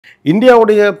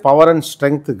இந்தியாவுடைய power and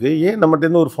ஸ்ட்ரெங்த்துக்கு ஏன் நம்மகிட்ட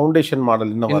இருந்து ஒரு ஃபவுண்டேஷன்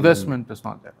மாடல் இன்னும் வரல? Investment is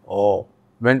not there. O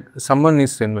When someone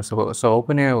needs to invest, so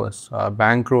OpenAI was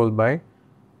bankrolled by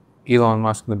Elon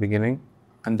Musk in the beginning,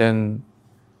 and then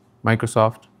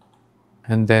Microsoft,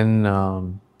 and then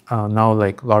now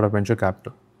like a lot of venture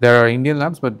capital. There are Indian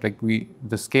labs, but like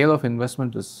the scale of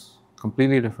investment is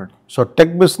completely different. So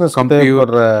tech business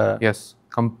தேவைப்படுற Yes,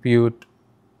 compute,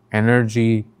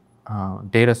 energy,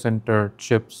 data center,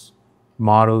 chips,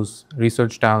 models,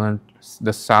 research talent,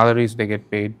 the salaries they get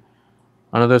paid,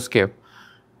 another scale.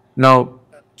 Now,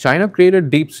 China created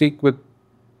DeepSeek with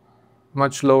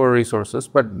much lower resources,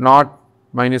 but not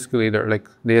minuscule either. Like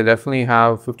they definitely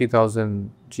have 50,000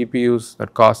 GPUs that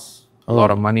cost a lot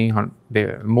of money.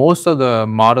 Most of the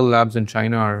model labs in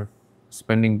China are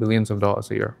spending billions of dollars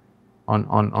a year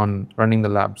on running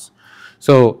the labs.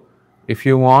 So if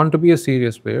you want to be a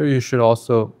serious player, you should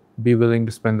also be willing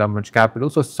to spend that much capital.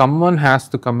 So someone has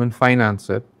to come and finance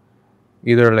it.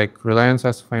 Either like Reliance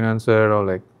has to finance it, or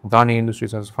like Adani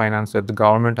Industries has to finance it. The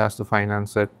government has to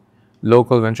finance it.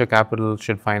 Local venture capital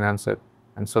should finance it.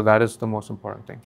 And so that is the most important thing.